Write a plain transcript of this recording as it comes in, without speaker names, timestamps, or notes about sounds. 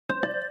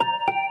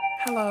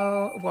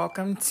Hello,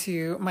 welcome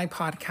to my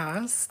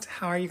podcast.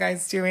 How are you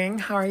guys doing?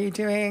 How are you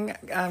doing?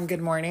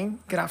 Good morning,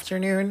 good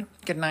afternoon,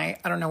 good night.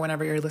 I don't know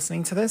whenever you're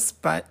listening to this,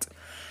 but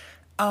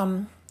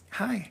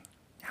hi.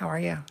 How are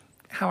you?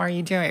 How are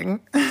you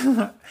doing?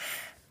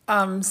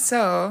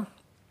 So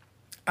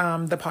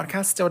the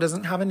podcast still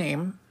doesn't have a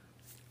name,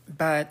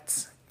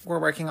 but we're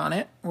working on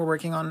it. We're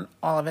working on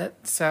all of it.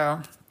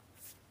 So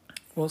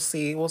we'll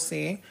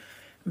see.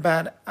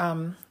 But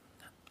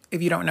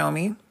if you don't know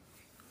me,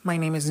 my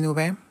name is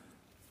Nube.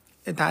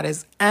 That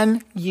is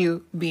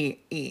Nube.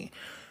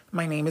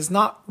 My name is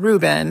not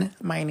Ruben.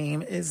 My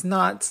name is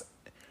not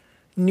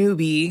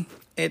Newbie.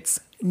 It's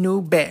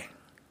Nube.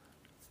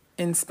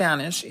 In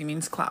Spanish, it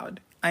means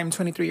cloud. I'm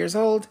 23 years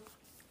old.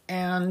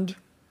 And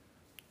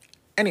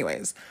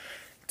anyways,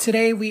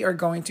 today we are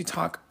going to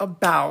talk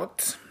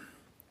about,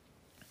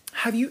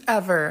 have you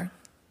ever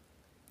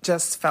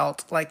just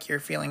felt like you're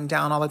feeling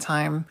down all the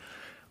time?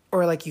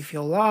 Or like you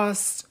feel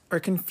lost or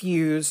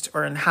confused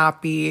or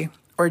unhappy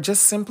or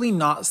just simply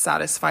not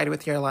satisfied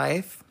with your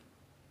life?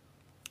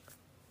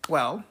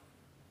 Well,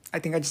 I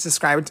think I just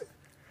described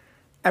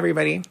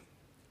everybody,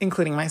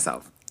 including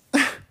myself.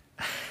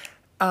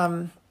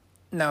 No,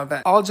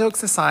 but all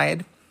jokes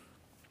aside,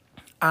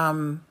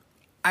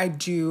 I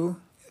do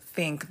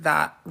think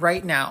that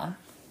right now,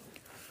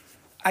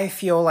 I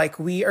feel like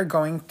we are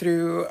going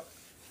through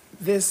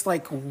this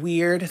like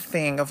weird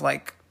thing of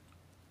like,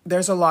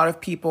 there's a lot of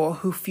people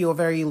who feel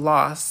very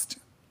lost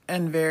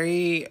and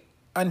very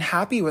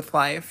unhappy with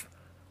life.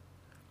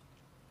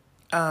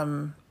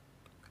 And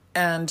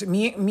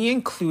me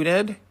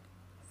included,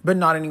 but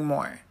not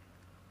anymore.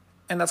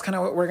 And that's kind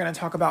of what we're going to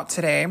talk about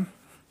today.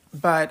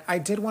 But I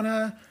did want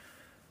to,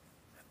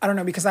 I don't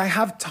know, because I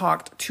have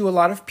talked to a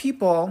lot of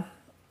people,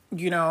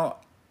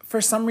 for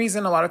some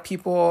reason, a lot of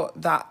people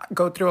that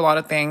go through a lot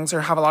of things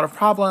or have a lot of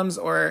problems,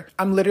 or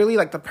I'm literally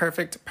like the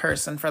perfect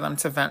person for them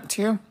to vent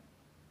to.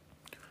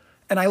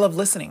 And I love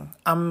listening.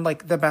 I'm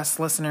like the best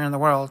listener in the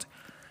world.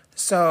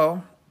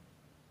 So,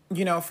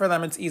 for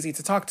them, it's easy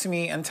to talk to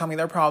me and tell me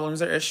their problems,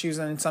 their issues.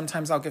 And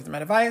sometimes I'll give them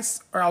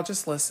advice or I'll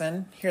just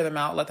listen, hear them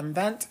out, let them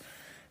vent,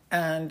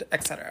 and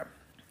etc.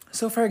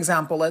 So for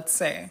example, let's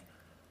say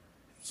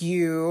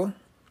you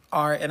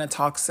are in a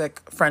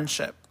toxic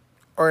friendship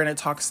or in a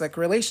toxic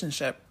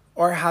relationship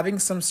or having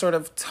some sort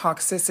of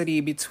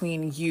toxicity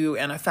between you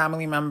and a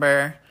family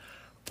member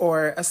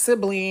or a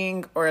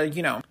sibling or,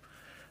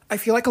 I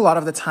feel like a lot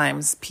of the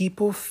times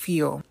people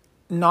feel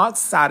not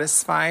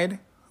satisfied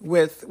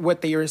with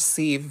what they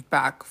receive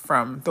back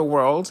from the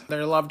world,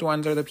 their loved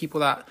ones or the people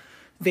that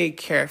they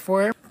care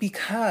for,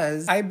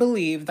 because I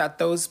believe that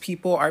those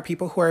people are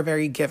people who are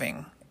very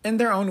giving in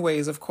their own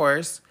ways, of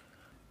course.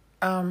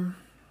 I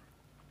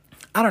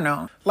don't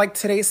know. Like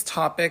today's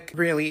topic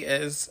really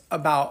is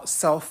about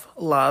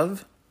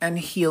self-love and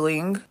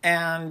healing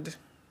and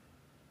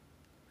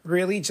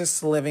really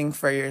just living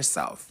for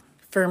yourself.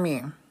 For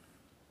me,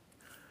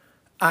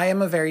 I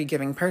am a very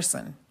giving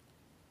person.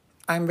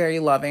 I'm very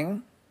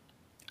loving.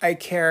 I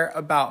care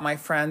about my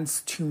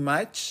friends too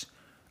much.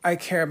 I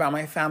care about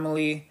my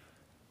family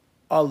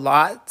a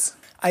lot.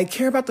 I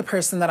care about the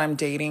person that I'm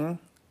dating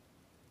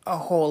a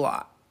whole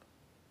lot.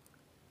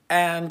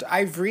 And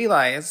I've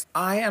realized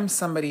I am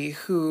somebody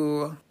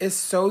who is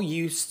so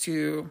used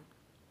to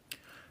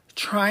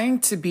trying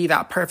to be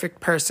that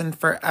perfect person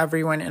for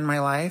everyone in my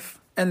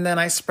life. And then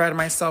I spread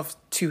myself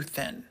too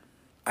thin.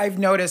 I've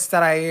noticed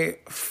that I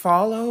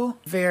follow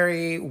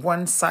very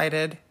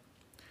one-sided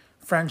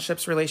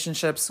friendships,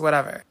 relationships,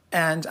 whatever.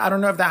 And I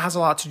don't know if that has a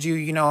lot to do,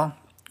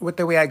 with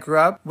the way I grew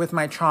up, with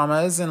my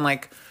traumas and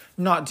like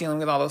not dealing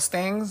with all those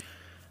things.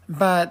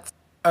 But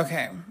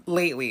okay,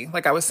 lately,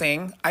 like I was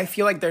saying, I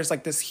feel like there's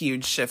like this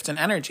huge shift in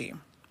energy.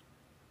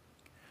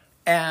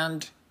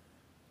 And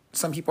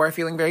some people are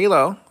feeling very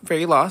low,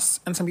 very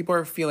lost. And some people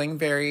are feeling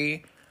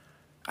very,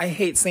 I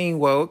hate saying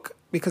woke,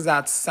 because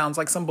that sounds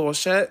like some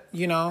bullshit,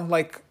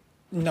 like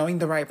knowing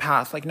the right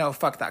path. Like, no,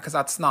 fuck that, because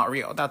that's not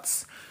real.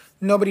 That's,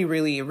 nobody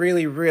really,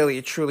 really,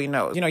 really, truly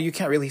knows. You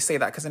can't really say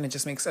that because then it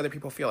just makes other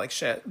people feel like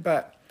shit.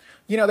 But,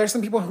 there's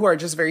some people who are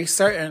just very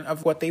certain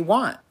of what they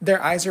want.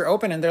 Their eyes are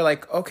open and they're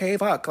like, okay,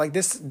 fuck, like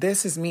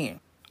this is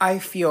me. I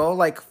feel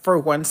like for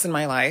once in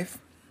my life,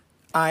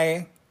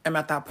 I am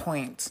at that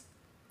point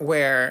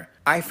where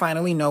I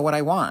finally know what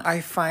I want.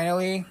 I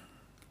finally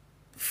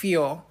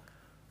feel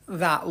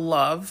that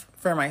love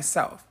for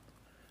myself.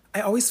 I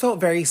always felt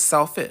very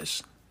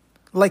selfish.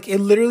 Like it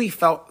literally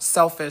felt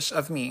selfish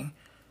of me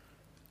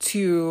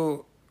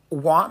to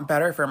want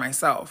better for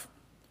myself.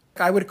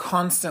 I would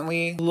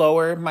constantly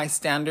lower my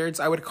standards.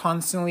 I would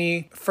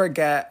constantly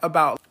forget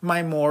about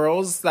my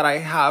morals that I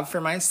have for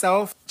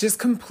myself, just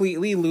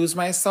completely lose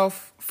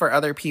myself for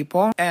other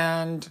people.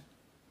 And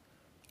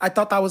I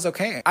thought that was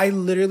okay. I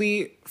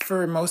literally,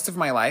 for most of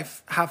my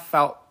life, have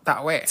felt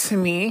that way. To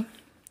me,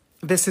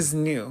 this is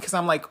new because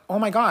I'm like, oh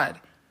my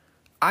God,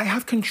 I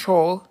have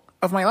control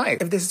of my life.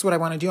 If this is what I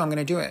want to do, I'm going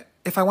to do it.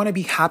 If I want to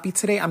be happy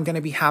today, I'm going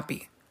to be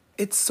happy.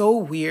 It's so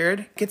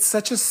weird. It's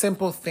such a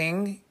simple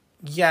thing,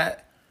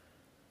 yet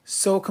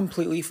so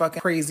completely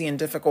fucking crazy and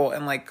difficult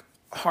and like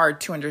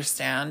hard to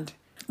understand.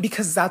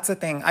 Because that's the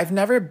thing. I've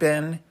never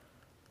been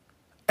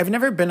a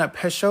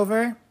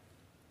pushover.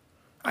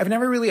 I've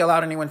never really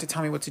allowed anyone to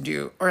tell me what to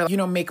do or,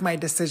 make my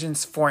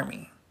decisions for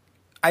me.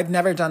 I've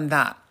never done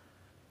that.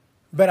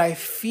 But I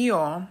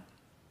feel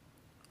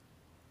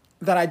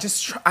that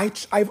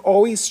I've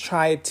always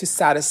tried to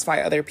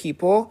satisfy other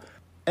people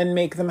and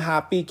make them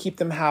happy, keep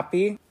them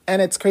happy.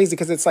 And it's crazy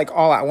because it's like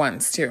all at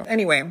once too.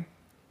 Anyway,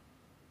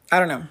 I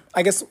don't know.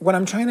 I guess what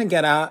I'm trying to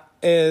get at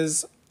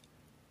is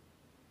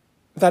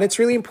that it's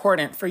really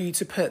important for you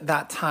to put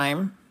that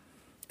time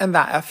and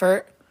that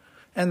effort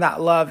and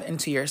that love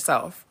into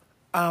yourself.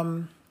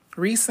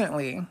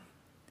 Recently,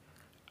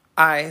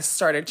 I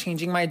started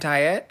changing my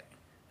diet.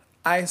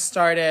 I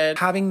started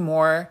having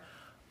more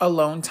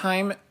alone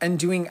time and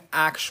doing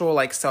actual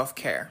like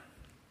self-care.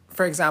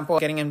 For example,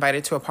 getting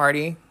invited to a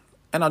party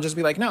and I'll just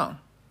be like, no,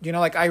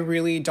 I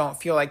really don't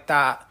feel like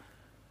that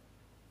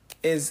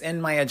is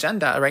in my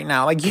agenda right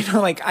now.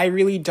 I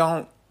really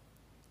don't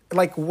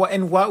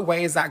in what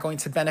way is that going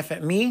to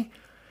benefit me?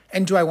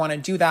 And do I want to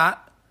do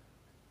that?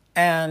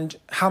 And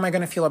how am I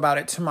going to feel about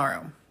it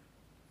tomorrow?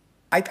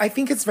 I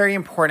think it's very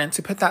important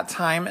to put that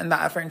time and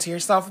that effort into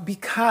yourself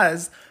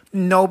because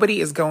nobody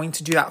is going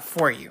to do that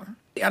for you.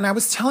 And I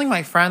was telling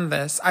my friend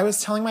this. I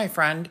was telling my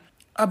friend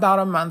about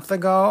a month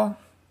ago.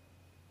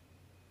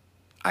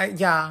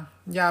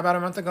 About a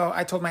month ago,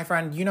 I told my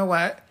friend, you know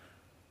what?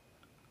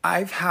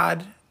 I've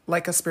had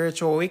like a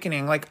spiritual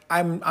awakening. Like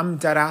I'm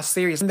dead ass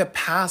serious. In the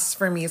past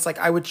for me, it's like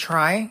I would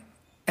try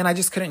and I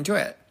just couldn't do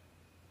it.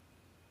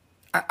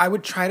 I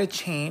would try to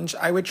change.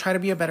 I would try to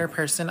be a better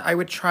person. I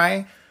would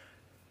try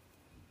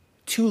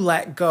to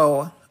let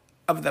go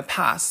of the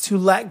past, to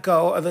let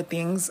go of the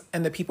things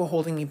and the people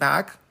holding me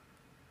back.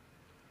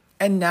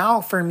 And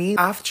now for me,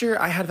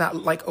 after I had that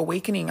like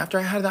awakening, after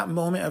I had that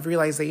moment of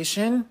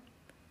realization,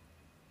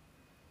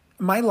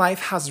 my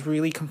life has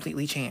really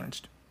completely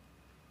changed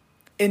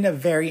in a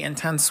very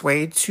intense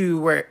way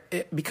to where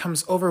it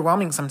becomes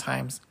overwhelming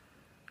sometimes.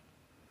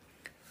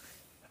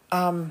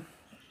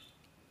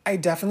 I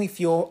definitely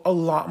feel a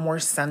lot more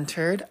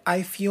centered.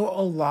 I feel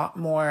a lot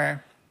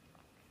more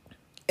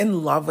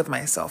in love with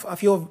myself. I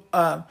feel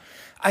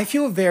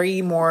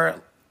very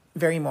more,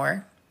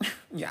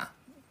 yeah.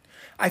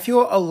 I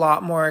feel a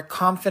lot more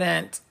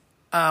confident.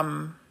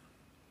 I'm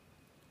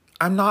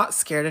not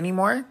scared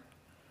anymore.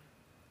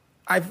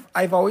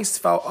 I've always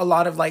felt a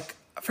lot of like,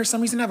 for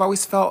some reason, I've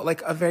always felt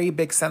like a very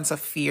big sense of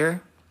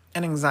fear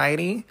and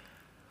anxiety.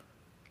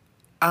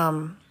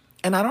 And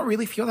I don't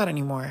really feel that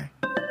anymore.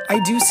 I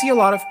do see a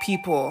lot of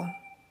people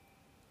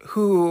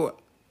who,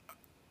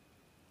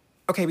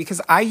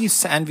 because I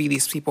used to envy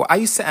these people. I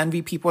used to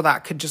envy people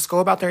that could just go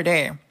about their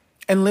day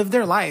and live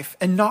their life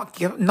and not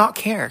care, not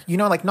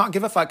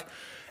give a fuck.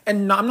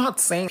 And I'm not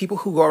saying people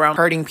who go around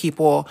hurting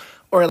people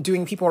or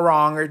doing people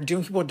wrong or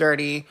doing people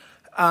dirty,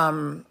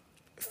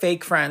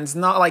 fake friends,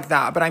 not like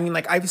that. But I mean,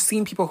 like, I've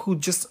seen people who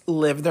just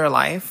live their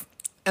life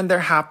and they're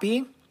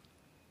happy.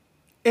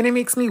 And it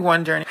makes me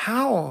wonder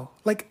how,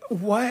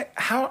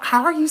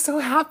 how are you so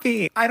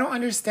happy? I don't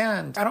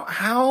understand.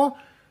 How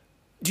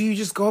do you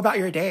just go about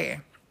your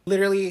day?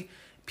 Literally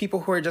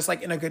people who are just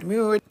like in a good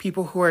mood,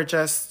 people who are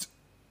just,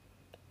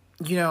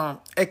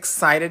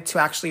 excited to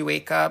actually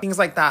wake up, things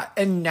like that.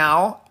 And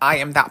now I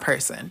am that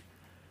person.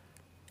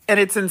 And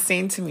it's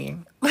insane to me.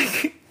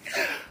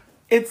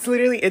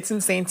 It's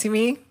insane to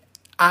me.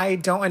 I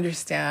don't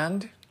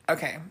understand.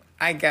 Okay,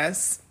 I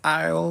guess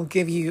I'll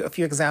give you a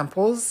few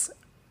examples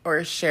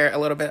or share a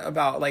little bit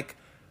about like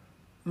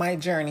my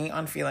journey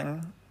on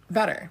feeling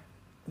better.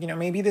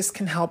 Maybe this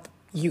can help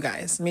you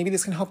guys. Maybe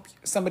this can help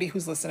somebody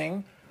who's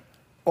listening,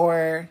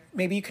 or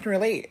maybe you can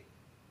relate.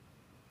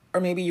 Or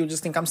maybe you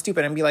just think I'm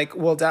stupid and be like,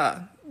 well, duh,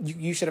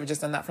 you should have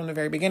just done that from the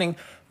very beginning.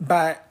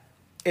 But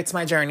it's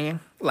my journey.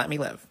 Let me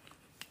live.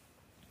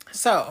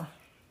 So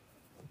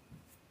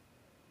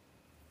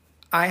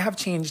I have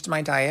changed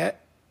my diet,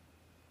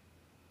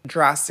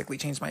 drastically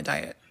changed my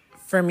diet.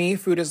 For me,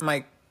 food is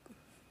my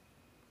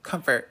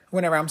comfort.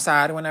 Whenever I'm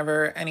sad,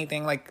 whenever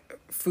anything, like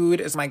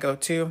food is my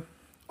go-to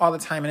all the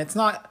time. And it's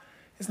not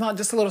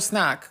just a little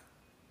snack.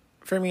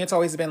 For me, it's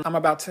always been, I'm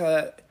about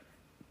to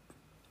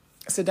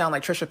sit down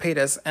like Trisha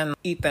Paytas and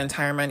eat the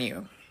entire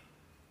menu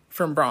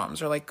from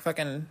Brahms or like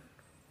fucking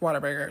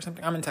Whataburger or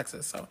something. I'm in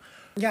Texas, so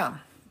yeah.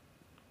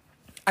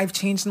 I've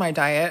changed my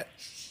diet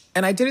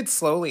and I did it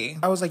slowly.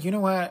 I was like, you know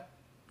what?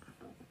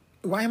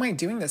 Why am I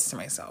doing this to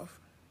myself?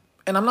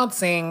 And I'm not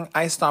saying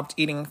I stopped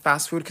eating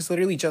fast food because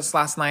literally just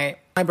last night,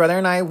 my brother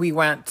and I, we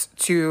went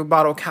to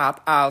Bottle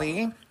Cap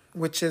Alley,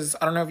 which is,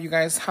 I don't know if you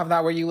guys have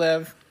that where you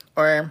live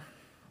or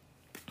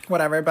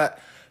whatever, but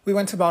we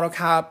went to Bottle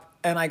Cap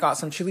and I got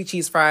some chili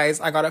cheese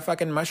fries. I got a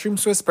fucking mushroom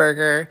Swiss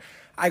burger.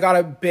 I got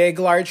a big,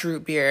 large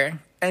root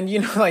beer. And,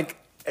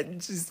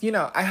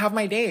 I have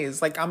my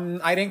days. Like,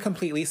 I didn't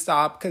completely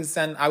stop because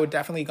then I would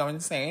definitely go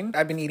insane.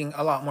 I've been eating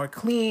a lot more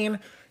clean,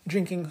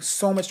 drinking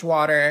so much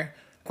water.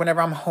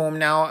 Whenever I'm home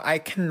now, I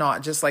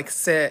cannot just,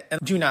 sit and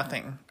do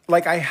nothing.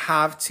 Like, I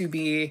have to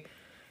be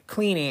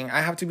cleaning.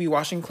 I have to be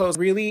washing clothes,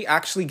 really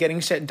actually getting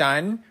shit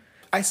done.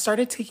 I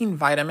started taking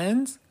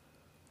vitamins,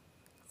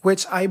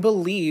 which I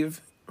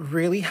believe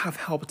really have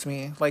helped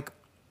me, like,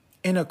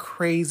 in a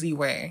crazy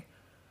way.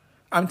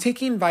 I'm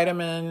taking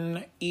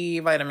vitamin E,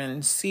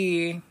 vitamin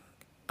C,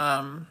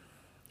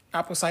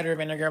 apple cider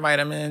vinegar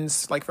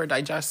vitamins, like for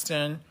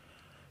digestion,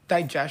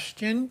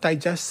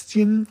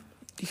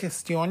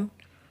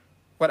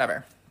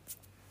 whatever.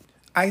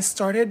 I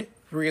started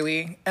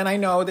really, and I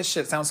know this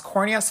shit sounds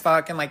corny as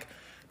fuck, and like,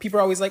 people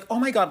are always like, oh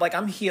my God, like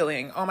I'm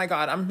healing. Oh my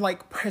God, I'm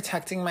like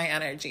protecting my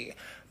energy.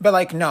 But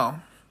like, no,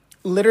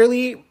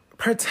 literally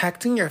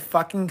protecting your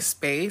fucking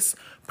space,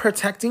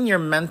 protecting your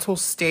mental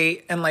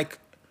state, and like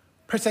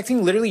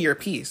protecting literally your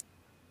peace.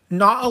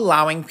 Not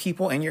allowing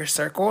people in your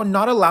circle,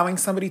 not allowing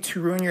somebody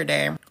to ruin your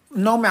day,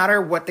 no matter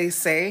what they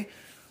say,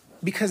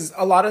 because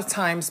a lot of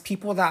times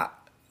people that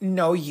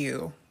know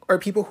you or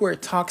people who are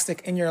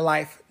toxic in your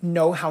life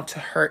know how to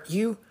hurt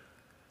you.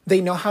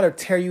 They know how to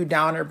tear you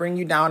down or bring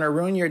you down or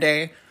ruin your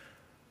day.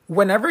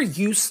 Whenever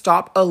you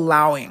stop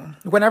allowing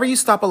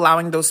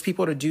those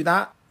people to do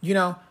that, you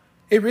know,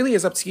 it really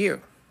is up to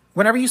you.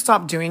 Whenever you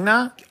stop doing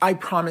that, I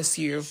promise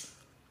you,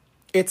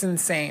 it's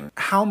insane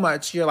how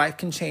much your life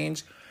can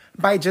change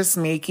by just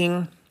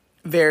making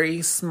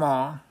very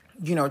small,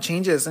 you know,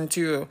 changes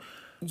into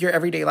your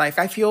everyday life.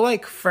 I feel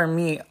like for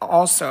me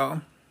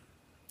also,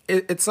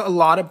 it's a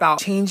lot about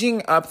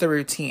changing up the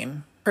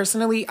routine.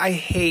 Personally, I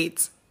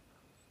hate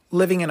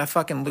living in a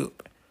fucking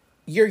loop.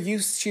 You're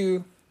used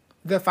to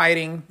the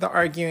fighting, the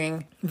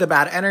arguing, the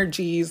bad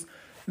energies,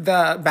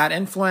 the bad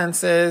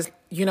influences.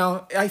 You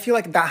know, I feel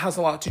like that has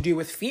a lot to do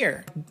with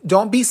fear.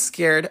 Don't be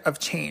scared of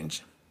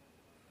change.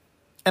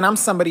 And I'm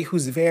somebody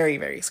who's very,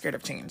 very scared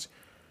of change.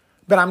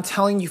 But I'm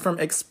telling you from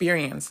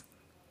experience,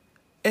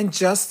 in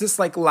just this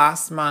like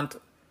last month,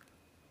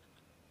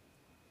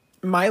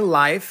 my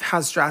life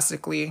has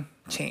drastically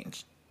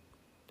changed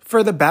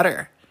for the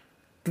better.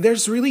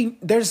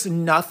 There's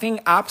nothing,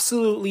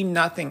 absolutely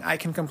nothing I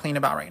can complain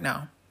about right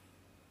now.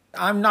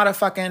 I'm not a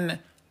fucking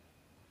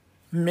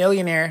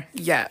millionaire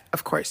yet,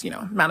 of course, you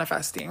know,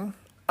 manifesting.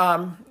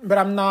 But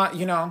I'm not,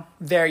 you know,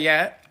 there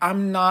yet.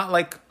 I'm not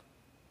like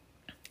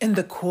in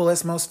the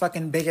coolest, most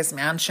fucking biggest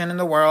mansion in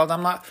the world.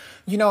 I'm not,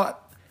 you know,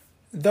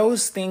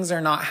 those things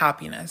are not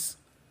happiness.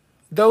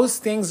 Those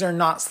things are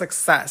not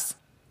success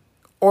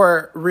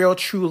or real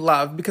true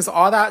love, because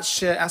all that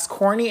shit, as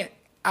corny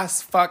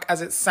as fuck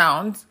as it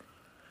sounds,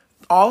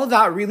 all of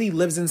that really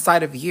lives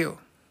inside of you.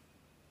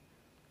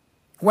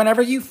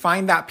 Whenever you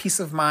find that peace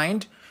of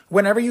mind,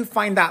 whenever you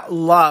find that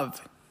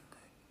love,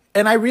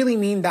 and I really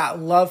mean that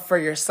love for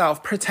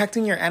yourself,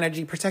 protecting your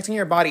energy, protecting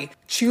your body,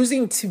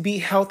 choosing to be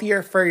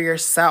healthier for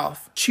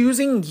yourself,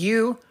 choosing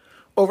you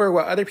over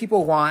what other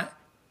people want,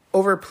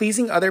 over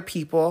pleasing other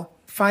people,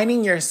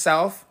 finding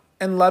yourself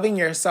and loving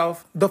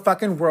yourself, the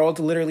fucking world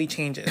literally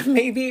changes.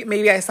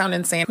 Maybe I sound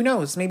insane. Who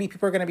knows? Maybe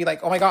people are going to be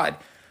like, oh my God,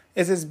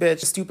 is this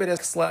bitch the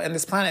stupidest slut in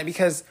this planet?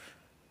 Because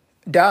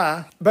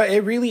duh. But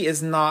it really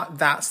is not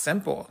that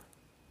simple.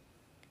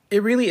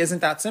 It really isn't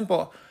that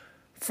simple.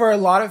 For a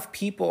lot of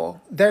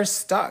people, they're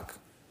stuck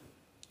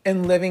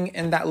in living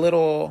in that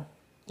little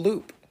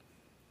loop.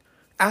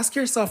 Ask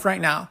yourself right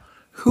now,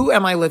 who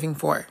am I living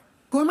for?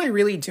 Who am I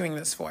really doing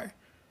this for?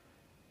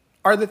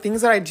 Are the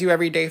things that I do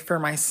every day for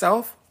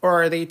myself,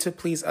 or are they to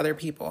please other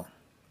people?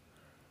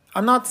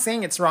 I'm not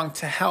saying it's wrong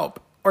to help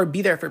or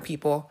be there for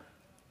people,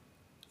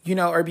 you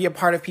know, or be a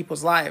part of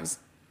people's lives.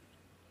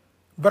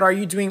 But are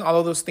you doing all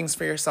of those things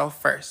for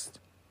yourself first?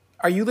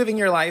 Are you living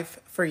your life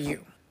for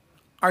you?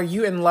 Are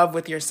you in love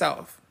with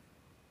yourself?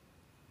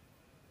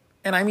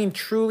 And I mean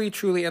truly,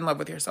 truly in love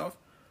with yourself.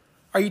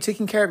 Are you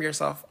taking care of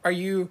yourself? Are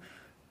you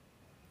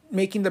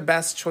making the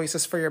best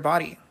choices for your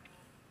body,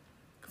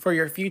 for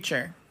your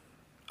future?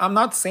 I'm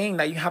not saying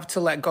that you have to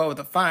let go of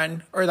the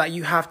fun, or that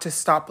you have to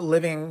stop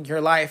living your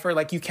life, or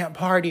like you can't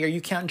party, or you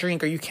can't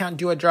drink, or you can't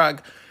do a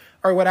drug,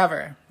 or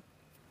whatever.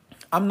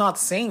 I'm not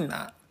saying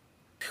that.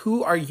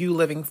 Who are you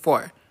living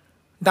for?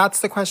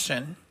 That's the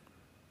question.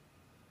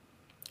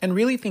 And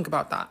really think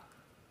about that.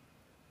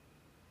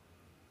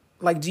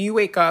 Like, do you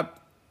wake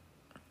up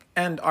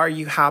and are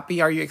you happy?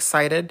 Are you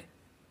excited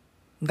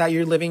that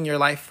you're living your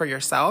life for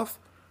yourself?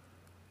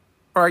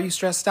 Or are you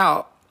stressed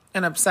out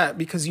and upset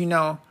because you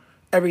know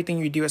everything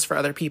you do is for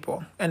other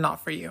people and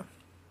not for you?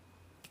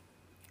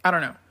 I don't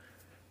know.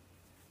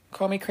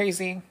 Call me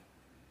crazy.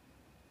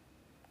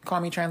 Call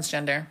me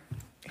transgender.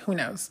 Who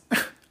knows?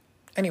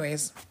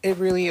 Anyways, it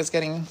really is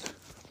getting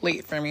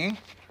late for me.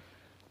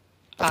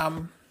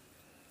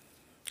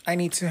 I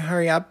need to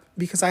hurry up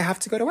because I have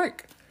to go to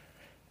work.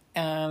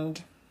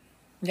 And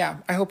yeah,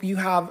 I hope you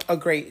have a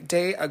great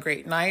day, a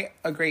great night,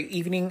 a great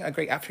evening, a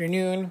great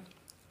afternoon,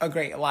 a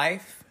great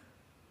life.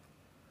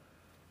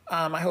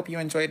 I hope you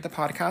enjoyed the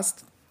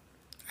podcast.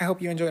 I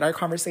hope you enjoyed our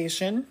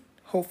conversation.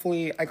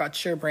 Hopefully I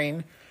got your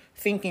brain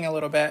thinking a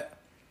little bit,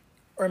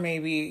 or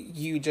maybe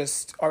you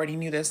just already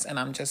knew this and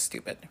I'm just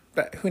stupid,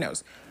 but who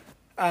knows?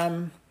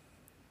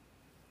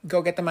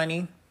 Go get the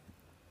money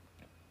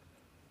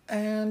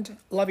and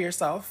love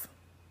yourself.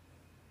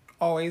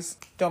 always,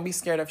 don't be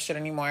scared of shit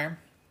anymore.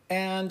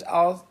 And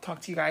I'll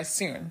talk to you guys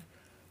soon.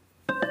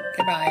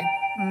 Goodbye.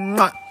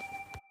 Mwah.